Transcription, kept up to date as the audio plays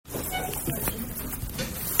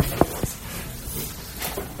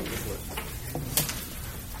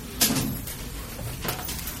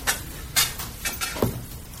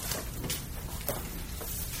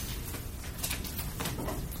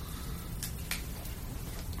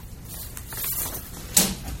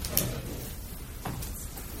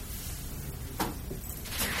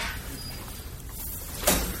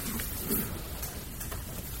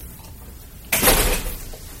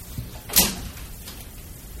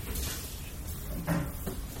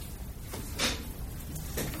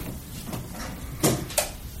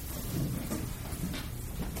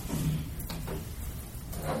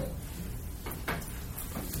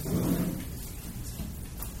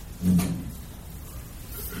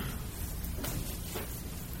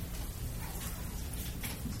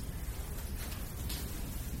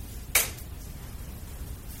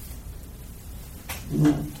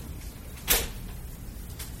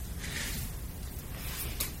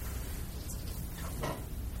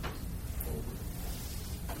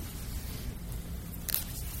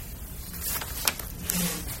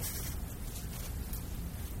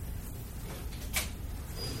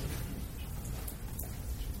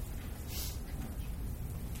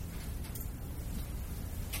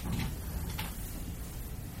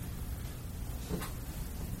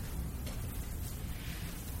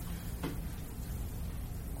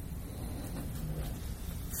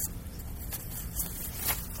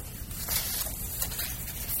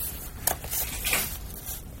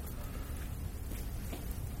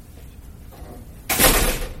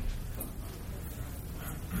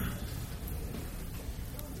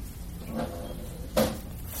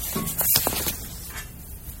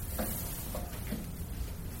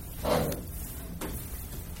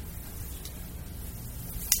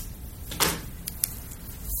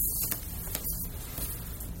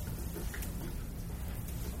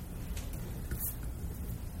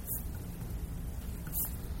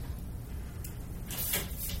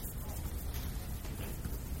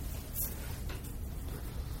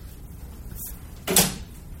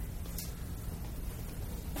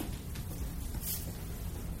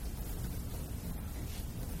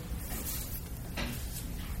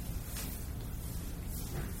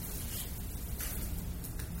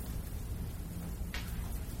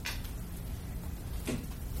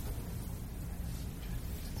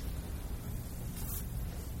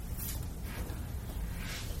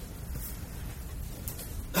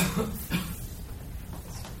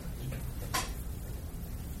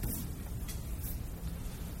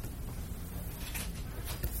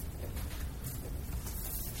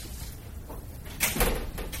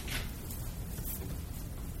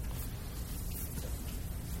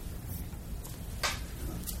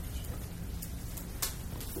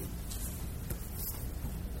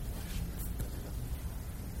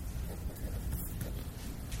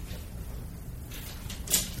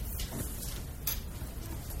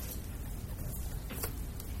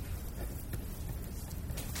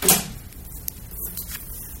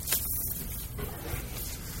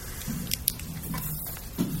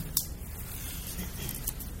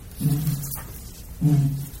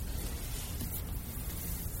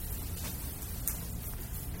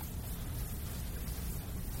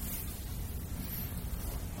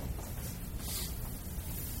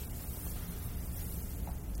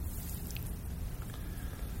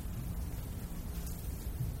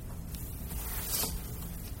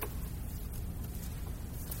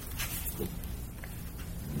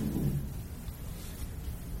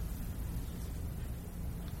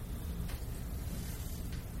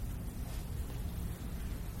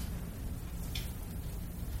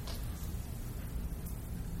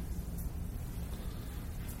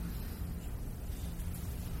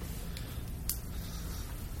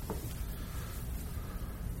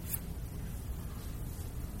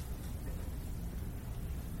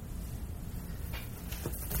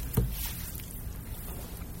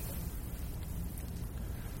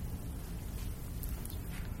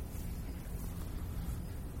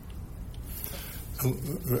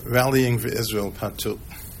Rallying for Israel, Part 2.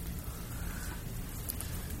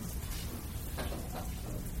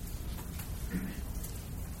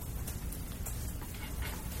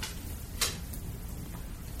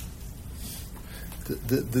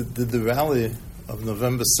 The rally of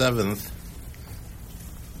November 7th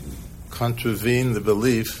contravene the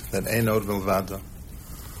belief that Ein Od Milvado,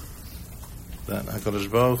 that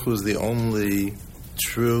HaKadosh Baruch Hu is the only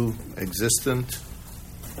true existent,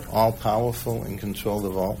 all-powerful, in control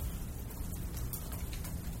of all.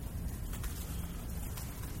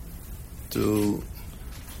 To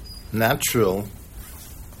natural,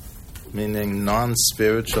 meaning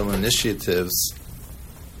non-spiritual initiatives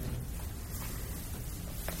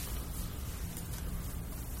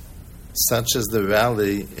such as the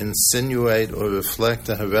rally insinuate or reflect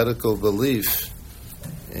a heretical belief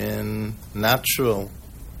in natural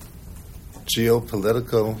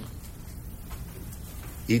geopolitical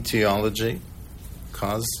etiology,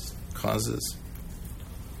 causes,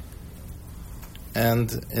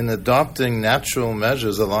 and in adopting natural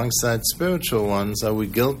measures alongside spiritual ones, are we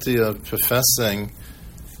guilty of professing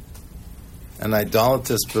an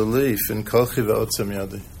idolatrous belief in Kochi ve'otzem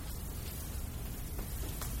yadi?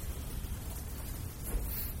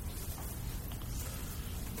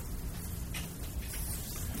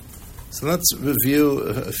 So let's review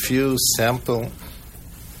a few sample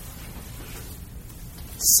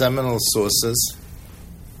seminal sources.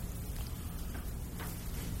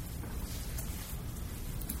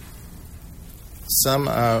 Some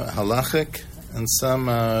are halachic and some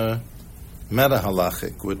are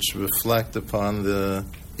meta-halachic, which reflect upon the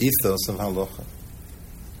ethos of halacha.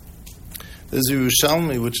 There's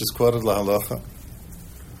Yerushalmi, which is quoted la halacha,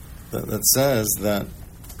 that says that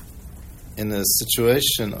in a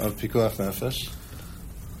situation of pikuach nefesh,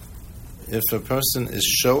 if a person is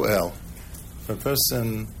shoel, if a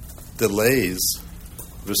person delays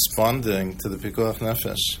responding to the pikuach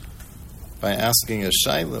nefesh by asking a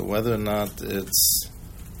shaila whether or not it's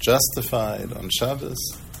justified on Shabbos,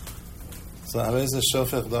 so harei ze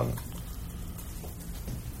shofech dam,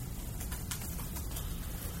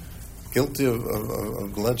 guilty of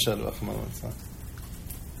bloodshed, Rahman al.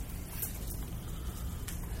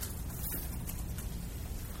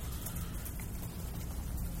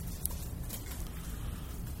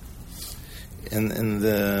 In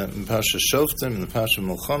the Parsha Shoftim, in the Parsha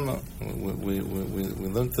Milchama, we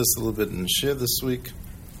learned this a little bit in Shir this week.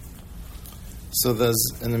 So there's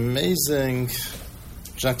an amazing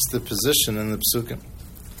juxtaposition in the Psukim.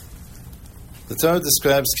 The Torah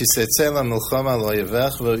describes Kiseitzei la Milchama lo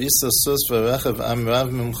yevech v'isa sus v'rechav am rav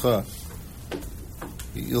mimcha.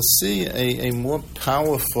 You'll see a more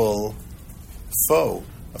powerful foe,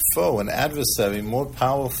 an adversary more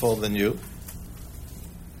powerful than you.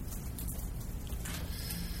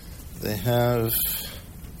 They have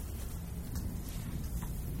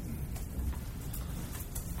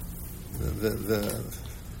the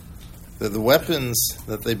weapons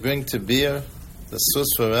that they bring to bear, the sus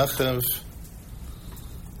v'rechav,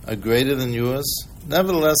 are greater than yours.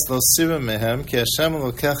 Nevertheless, lo sira mehem ki Hashem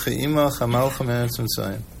elokecha imach hamalcha me'eretz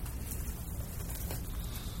Mitzrayim.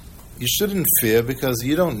 You shouldn't fear because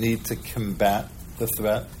you don't need to combat the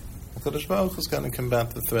threat. HaKadosh Baruch Hu is going to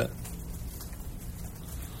combat the threat.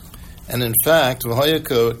 And in fact, when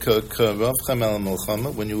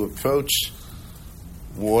you approach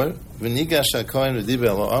war, the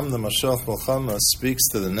Mashiach Milchama speaks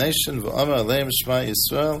to the nation,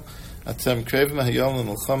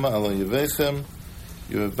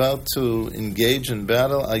 you're about to engage in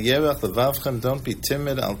battle, don't be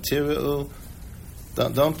timid,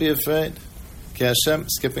 don't be afraid.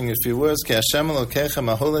 Skipping a few words,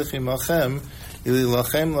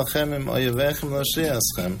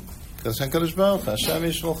 HaKadosh Baruch Hu, Hashem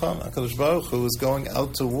Ish Milchama. HaKadosh Baruch Hu is going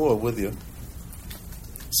out to war with you.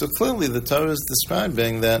 So clearly the Torah is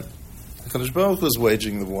describing that HaKadosh Baruch Hu is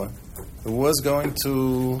waging the war. The war is going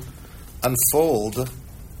to unfold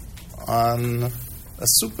on a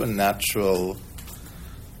supernatural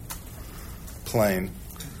plane,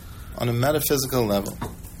 on a metaphysical level.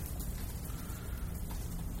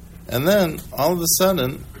 And then, all of a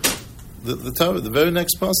sudden, the Torah, the very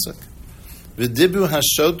next pasuk, V'dibu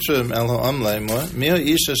hashotrim el ha'am leimor, mi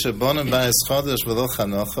ha'isha shebonim ba'es chodesh v'lo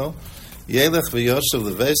chanocho, yelech v'yoshev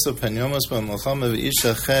leveso pen yomos b'molchama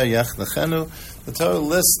v'isha cher yachnechenu. The Torah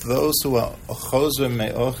lists those who are ochozrim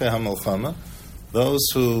me'oche ha'molchama, those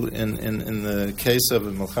who, in the case of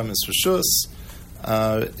a Milchamas Reshus,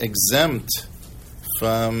 are exempt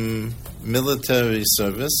from military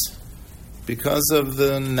service because of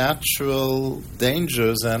the natural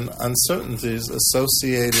dangers and uncertainties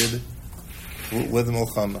associated with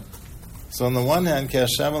Milchama. So on the one hand, Ki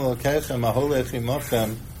Hashem Elokeichem aholech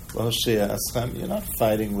imochem v'hoshea eschem, you're not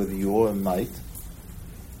fighting with your might.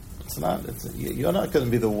 You're not going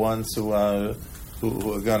to be the ones who are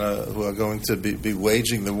going to be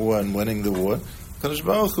waging the war and winning the war. Kadosh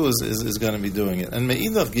Baruch Hu is going to be doing it. And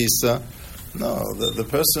me'ilav gisa, no, the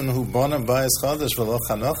person who bona bayis chadash v'lo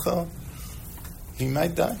chanocho, he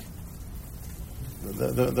might die.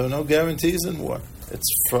 There are no guarantees in war. It's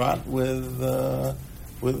fraught with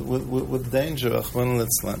danger. Achman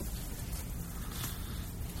litzlan.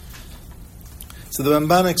 So the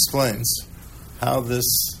Ramban explains how this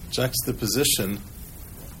juxtaposition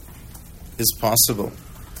is possible.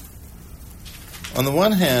 On the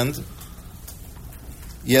one hand,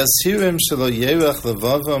 Yashirim shelo yerach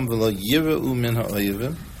levavam v'lo yireu min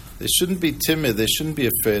ha'oyevim. They shouldn't be timid. They shouldn't be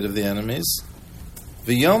afraid of the enemies.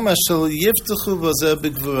 V'yom shelo yiftechu v'zeh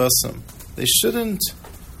b'gvurasam. They shouldn't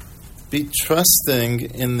be trusting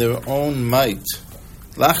in their own might.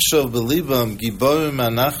 Lachshov b'libam giborim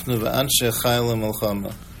anachnu v'anshe chayla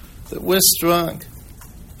milchama. That we're strong.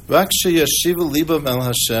 Rak sheyashivu libam el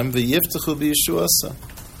Hashem v'yiftechu b'yeshuasa.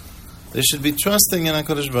 They should be trusting in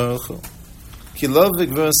HaKadosh Baruch Hu. Ki lo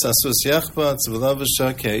v'gvurus asus yachbatz v'lo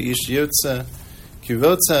v'shar ke'ish yirtzeh ki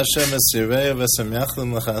rotze Hashem es yireya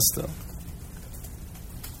v'samyachlim l'chastel.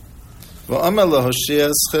 V'amar lahoshia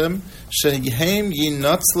eschem shehem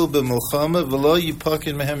yinatzlu b'milchama v'lo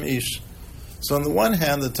yipakin mehem ish. So on the one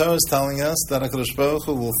hand, the Torah is telling us that HaKadosh Baruch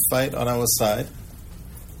Hu will fight on our side.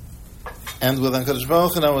 And with HaKadosh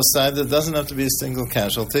Baruch Hu on our side, there doesn't have to be a single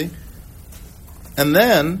casualty. And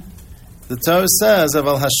then, the Torah says,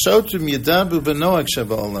 Aval hashotrim yidabu b'noach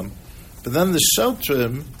sheba'olam. But then the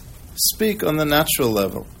shotrim speak on the natural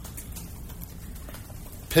level.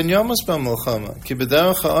 Pen yomas b'milchama, ki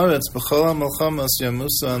b'derech ha'aretz b'chol ha'milchamas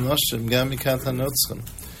yamusu anoshim gam mikat hanotzchim.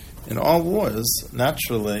 In all wars,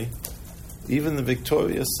 naturally, even the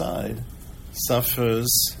victorious side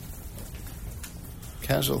suffers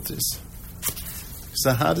casualties.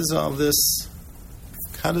 So how does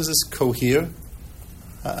this cohere?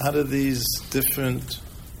 How do these different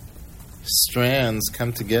strands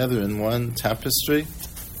come together in one tapestry?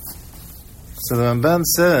 So the Ramban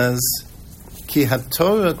says, Ki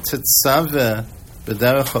haTorah tetzaveh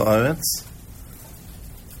b'derech ha'aretz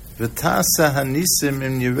v'ta'aseh hanisim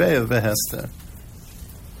im yireya v'hester.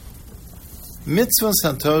 Mitzvahs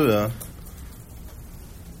HaTorah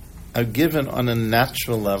are given on a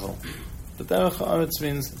natural level. B'derech ha'aretz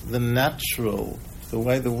means the natural, the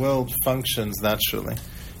way the world functions naturally.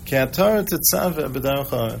 Ki haTorah tetzaveh b'derech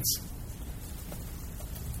ha'aretz.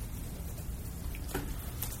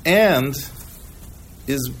 And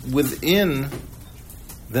is within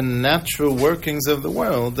the natural workings of the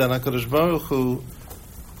world that HaKadosh Baruch Hu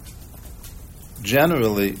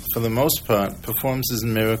generally, for the most part, performs his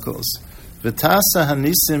miracles. V'tasa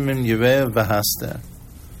hanisim in yireya v'haster.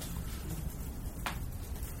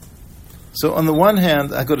 So on the one hand,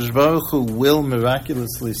 HaKadosh Baruch Hu will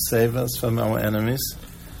miraculously save us from our enemies.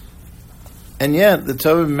 And yet, the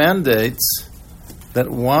Torah mandates that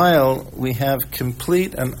while we have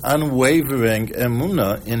complete and unwavering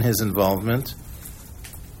emunah in his involvement,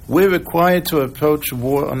 we're required to approach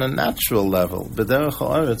war on a natural level, b'derech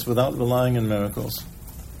ha'aretz, without relying on miracles.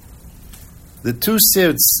 This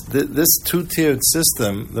two-tiered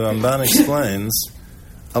system, the Ramban explains,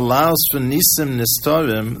 allows for nisim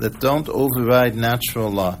nistorim that don't override natural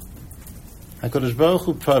law. HaKadosh Baruch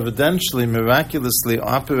Hu providentially, miraculously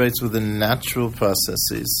operates within natural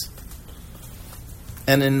processes.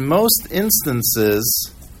 And in most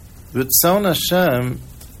instances, Ritzon Hashem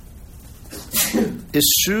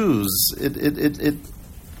eschews, it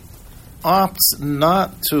opts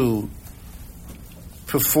not to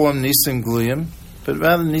perform Nisim Gluyim, but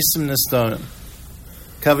rather nisim nistarim.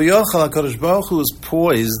 Kaviyachal HaKadosh Baruch Hu is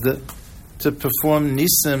poised to perform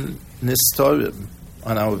nisim nistarim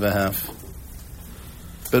on our behalf.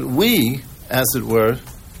 But we, as it were,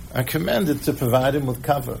 are commanded to provide him with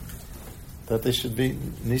cover, that they should be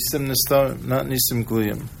nisim nistarim, not nisim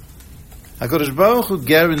gluyim. HaKadosh Baruch Hu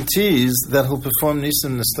guarantees that he'll perform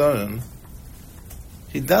nisim nistarim.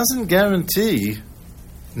 He doesn't guarantee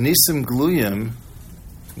nisim gluyim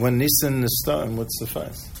when nisim nistarim would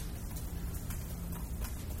suffice.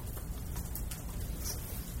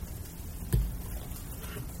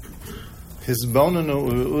 Hizbonenu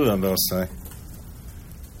u'u'ura, they'll say.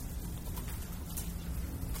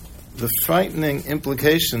 The frightening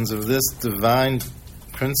implications of this divine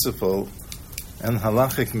principle and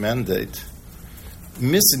halachic mandate,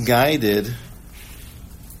 misguided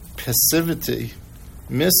passivity,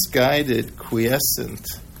 misguided quiescent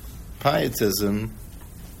pietism,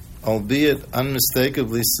 albeit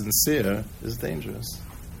unmistakably sincere, is dangerous.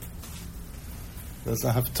 There's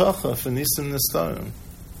a haftacha for nisim nistarim.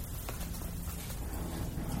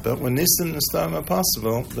 But when nisim nistarim are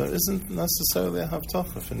possible, there isn't necessarily a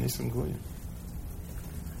haftacha for nisim gluyim.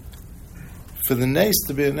 For the nes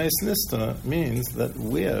to be a nes nistar means that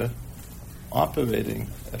we're operating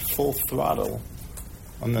at full throttle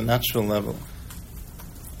on the natural level.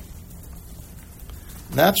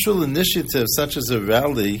 Natural initiatives such as a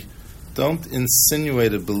rally don't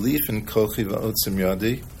insinuate a belief in kochi va'otzim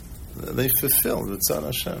yadi. They fulfill Ritzon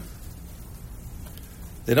Hashem.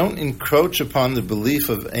 They don't encroach upon the belief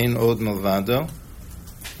of Ein Od Milvado.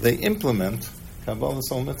 They implement Kabbalah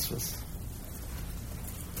Sol Mitzvahs.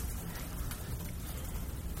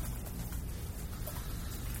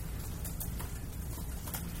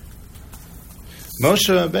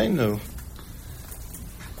 Moshe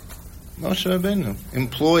Rabbeinu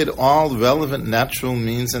employed all relevant natural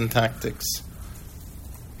means and tactics.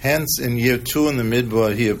 Hence, in year 2 in the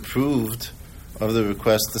Midbar, he approved of the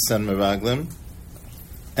request to send Meraglim.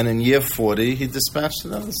 And in year 40, he dispatched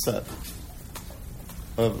another set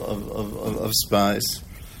of spies.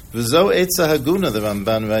 V'zo etza haguna, the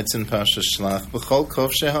Ramban writes in Parsha Shlach, b'chol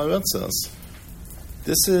kovshei ha'rotzos.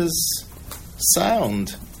 This is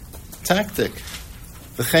sound tactic.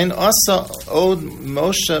 V'chein asa od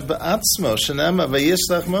Moshe ba'atzmo, shenema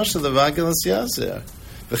v'yishlach Moshe l'vagelas yazer.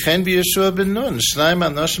 V'chein b'Yeshua ben Nun, shnayim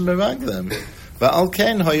anoshim meraglim. V'al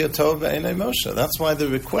kein hoyatov v'einei Moshe. That's why the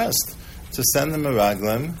request to send the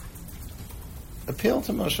meraglim appealed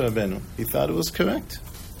to Moshe Rabbeinu. He thought it was correct.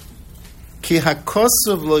 Ki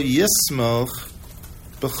hakosov lo yismoch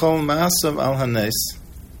b'chol ma'asav al hanes.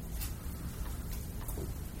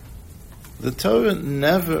 The Torah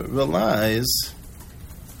never relies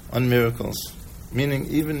on miracles, meaning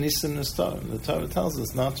even nisim nistarim. The Torah tells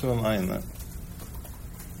us not to rely on that.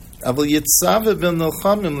 Avol yitzave ben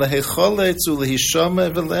nilchamim lehecholetz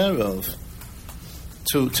ulehishomeh v'le'erov.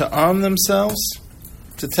 To arm themselves,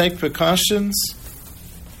 to take precautions,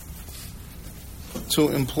 to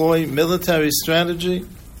employ military strategy.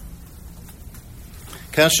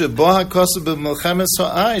 When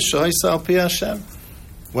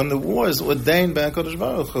the war is ordained by HaKadosh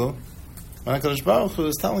Baruch Hu, when HaKadosh Baruch Hu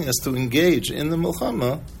is telling us to engage in the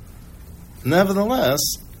milchama, nevertheless,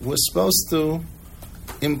 we're supposed to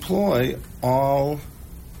employ all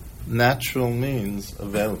natural means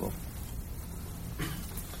available.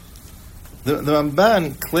 The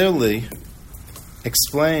Ramban clearly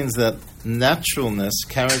explains that naturalness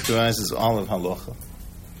characterizes all of halacha.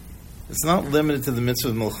 It's not limited to the mitzvah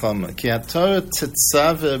of milchama. Ki haTorah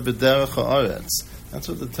titzaveh b'derech ha'aretz. That's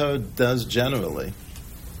what the Torah does generally.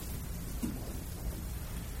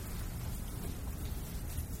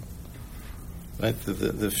 Right?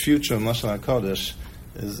 The future of Lashon HaKodesh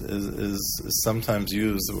is sometimes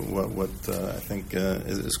used what I think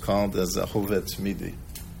is called as a hovet midi.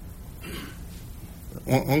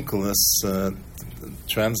 Onkelos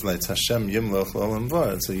translates Hashem Yimloch L'Olam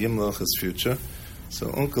V'Aretz. So Yimloch is future. So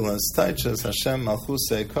Onkelos teaches Hashem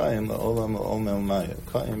Malchusei Kayim L'Olam L'Olmel Maya.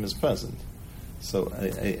 Kayim is present. So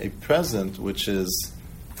a present which is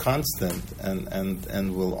constant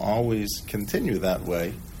and will always continue that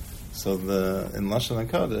way. So in Lashon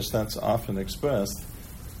HaKodesh that's often expressed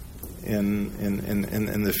in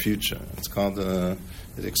the future. It's called it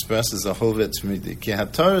expresses a hovet midi. Ki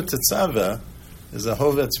haTorah tetzaveh is a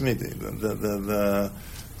hovet midi.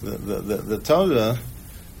 The Torah,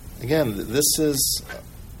 again, this is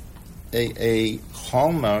a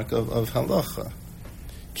hallmark of halacha.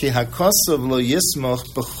 Ki hakosov lo yismoch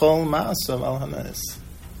b'chol ma'asav al hanes.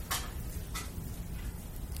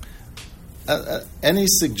 Any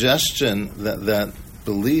suggestion that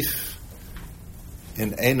belief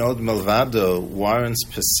in Ein Od Milvado warrants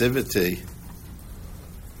passivity,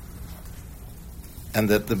 and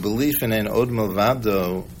that the belief in Ein Od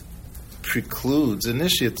Milvado precludes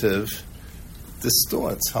initiative,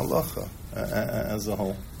 distorts halacha as a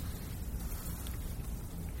whole.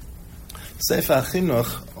 Sefer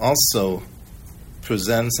HaChinuch also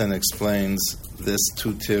presents and explains this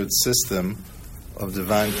two-tiered system of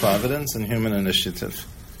divine providence and human initiative.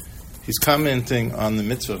 He's commenting on the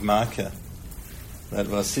mitzvah of Makkah, that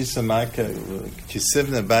Vasisa Makkah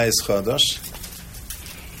Kisivne Bayis Chodosh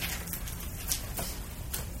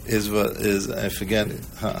is I forget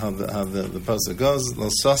how the pasuk goes. Lo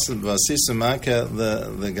sasim Vasisa Makkah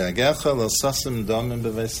the Gagecha lo sasim domim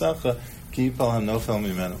beveisacha ki yipal hanofel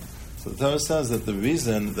mimenu. So the Torah says that the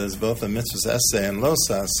reason there's both a mitzvah's essay and los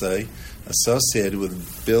essay associated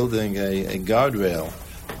with building a guardrail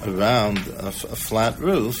around a flat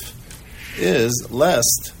roof is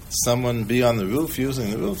lest someone be on the roof using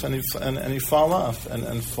the roof and he fall off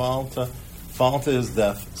and fall to his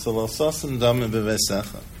death. So lo sasim domim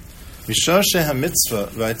beveisacha. Mishor she'ha-mitzvah,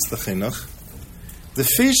 writes the Chinuch, the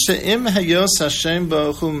fish she'im hayos Hashem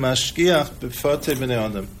Baruch Hu mashgiach b'fortei b'nei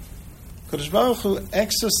Adam. Kodesh Baruch Hu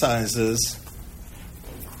exercises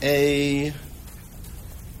a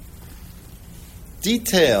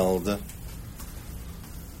detailed,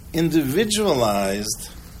 individualized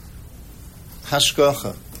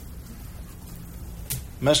hashgacha.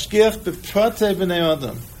 Mashgiach b'fortei b'nei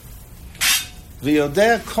Adam.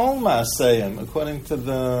 V'yodea kol ma'aseyim, according to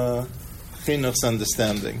the Chinuch's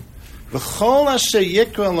understanding. V'chol asher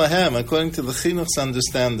yikra lahem, according to the Chinuch's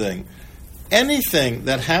understanding. Anything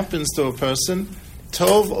that happens to a person,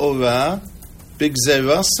 tov or ra,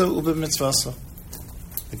 b'gzerasa u'b'mitzvasa.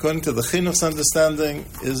 According to the Chinuch's understanding,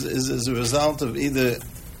 is a result of either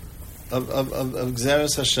of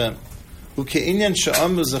gzeras Hashem. U'ke'inyan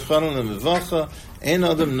she'amu zechron le'mevacha, ein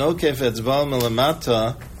adam nokef etzbal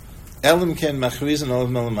melamata, Elim ken machriz and olav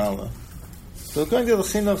melamala. So according to the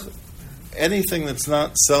Chinuch, anything that's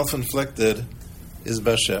not self-inflicted is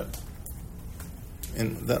basher.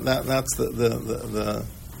 And that's the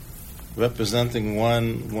representing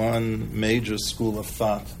one major school of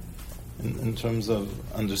thought in terms of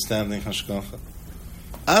understanding hashgacha.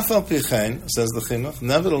 Afal pichein, says the Chinuch,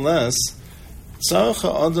 nevertheless, tzarech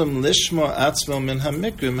ha'adam lishmo atzmo min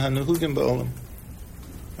hamikrim hanuhugim ba'olam.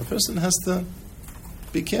 A person has to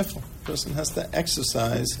be careful. A person has to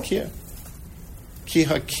exercise care. Ki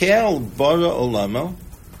hakel bara olamo,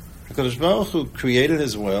 HaKadosh Baruch Hu created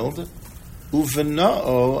his world,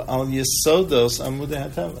 uvena'o al yesodos amudei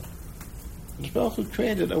hateva. HaKadosh Baruch Hu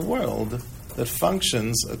created a world that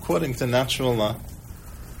functions according to natural law.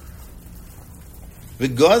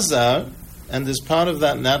 V'gozar, and as part of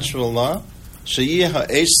that natural law, sheyeh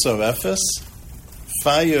ha'esh sorefes,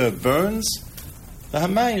 fire burns,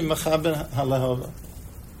 v'hamayim mechaber halahova.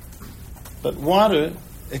 But water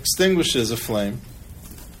extinguishes a flame.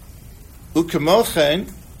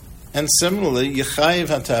 Ukemochen, and similarly, Yechayiv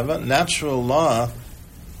Hatava, natural law,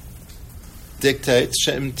 dictates,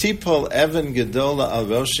 She'im tipol even gedola al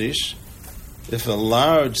roshish, if a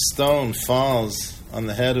large stone falls on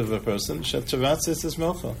the head of a person, She'taratzis is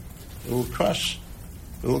mocha. It will crush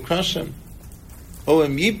him. O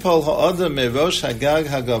im yipol ha'odam merosh hagag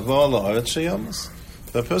hagavor la'oretz sheyomus.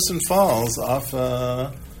 If a person falls off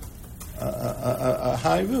a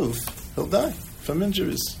high roof, he'll die from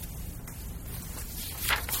injuries.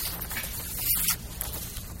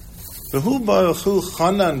 V'hu baruch hu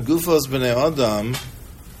chanan gufos b'nei adam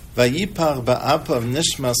v'yipar ba'apav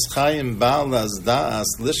nishmas chayim ba'al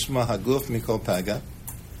da'as lishma haguf mikol paga.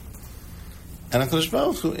 And HaKadosh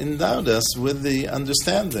Baruch Hu endowed us with the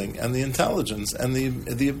understanding and the intelligence and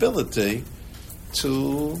the ability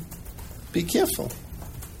to be careful.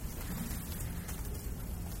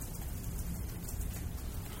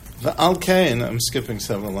 V'al kain, I'm skipping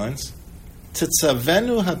several lines.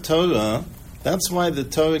 Titzavenu haTorah, that's why the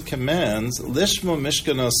Torah commands, Lishmo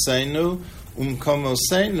mishkanoseinu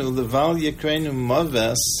umkomoseinu leval yekrenu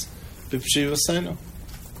maves b'pshivoseinu.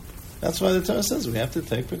 That's why the Torah says we have to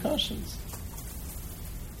take precautions.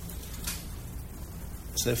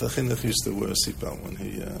 Sefer Chinuch used to wear a seatbelt when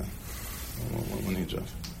he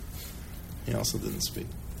drove. He also didn't speak.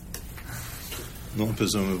 Nor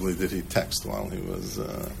presumably did he text while he was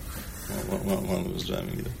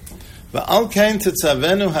driving either. V'al kain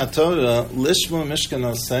tetzavenu haTorah lishmo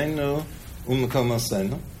mishkanoseinu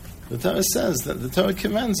u'mekomoseinu. The Torah says that the Torah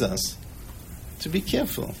commands us to be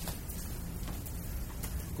careful.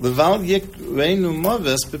 Leval yikreinu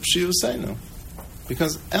maves b'pshiuseinu,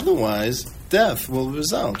 because otherwise death will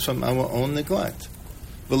result from our own neglect.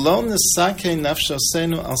 V'lo nesakei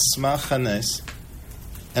nafshoseinu al smach hanes,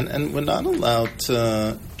 And we're not allowed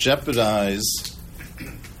to jeopardize,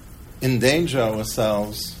 endanger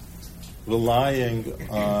ourselves relying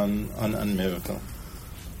on miracle.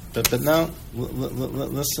 But now,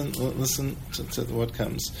 listen to what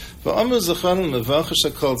comes.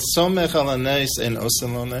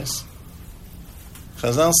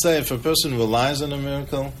 Chazal say if a person relies on a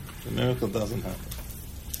miracle, the miracle doesn't happen.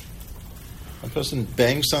 A person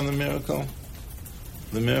banks on the miracle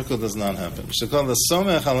does not happen.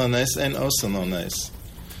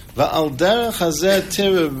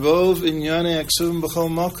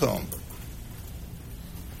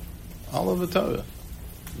 All over Torah,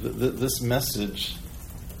 this message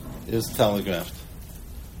is telegraphed.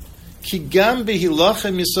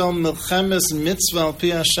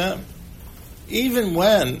 Even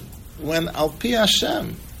when al pi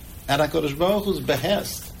Hashem, at HaKadosh Baruch Hu's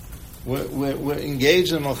behest, we're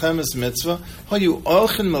engaged in Melchemes Mitzvah,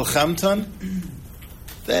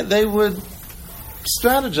 they would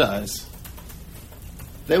strategize.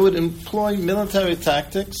 They would employ military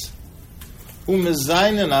tactics,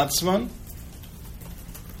 atzman,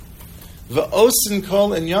 v'osin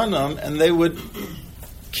kol inyanam, and they would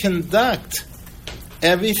conduct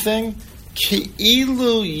everything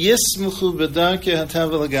ki'ilu yismuchu b'darkei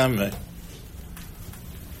hatav legamrei,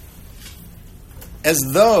 as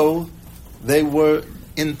though they were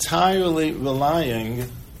entirely relying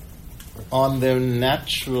on their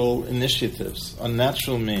natural initiatives, on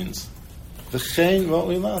natural means. V'chein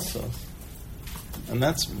ra'ui la'asos. And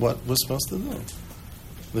that's what we're supposed to do.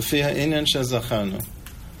 L'fi ha'inyan shezacharnu.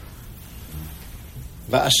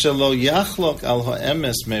 V'asher lo yachlok al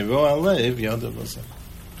ha'emes me'ro ha'lev yodav b'zeh.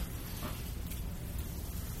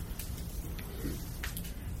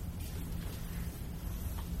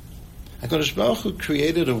 HaKadosh Baruch Hu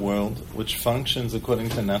created a world which functions according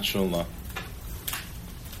to natural law.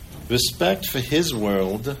 Respect for His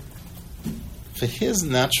world, for His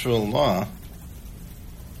natural law,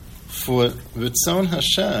 for Ritzon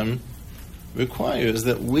Hashem, requires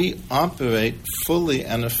that we operate fully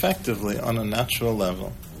and effectively on a natural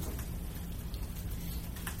level.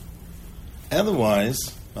 Otherwise,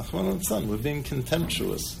 we're being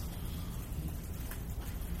contemptuous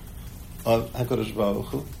of HaKadosh Baruch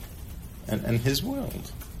Hu and His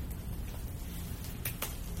world.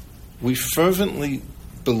 We fervently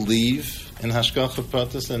believe in Hashgacha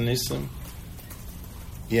Pratis and Nisim,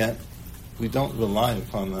 yet we don't rely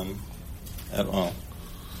upon them at all.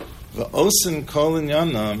 V'osin kol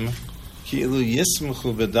inyanam ki'ilu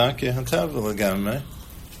yismuchu b'darkei hatav legamrei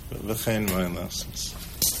v'chein ra'ui la'asos.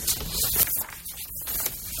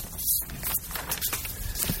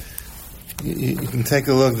 You can take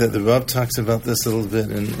a look that the Rav talks about this a little bit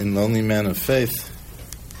in Lonely Man of Faith.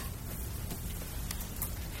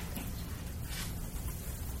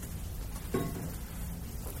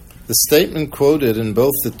 The statement quoted in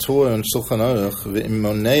both the Torah and Shulchan Aruch,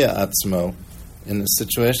 "V'imoneya atzmo," in the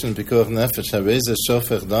situation of Pikuach Nefesh, "Harezeh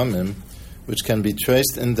shofech damim," which can be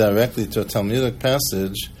traced indirectly to a Talmudic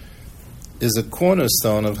passage, is a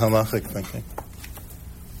cornerstone of halachic thinking.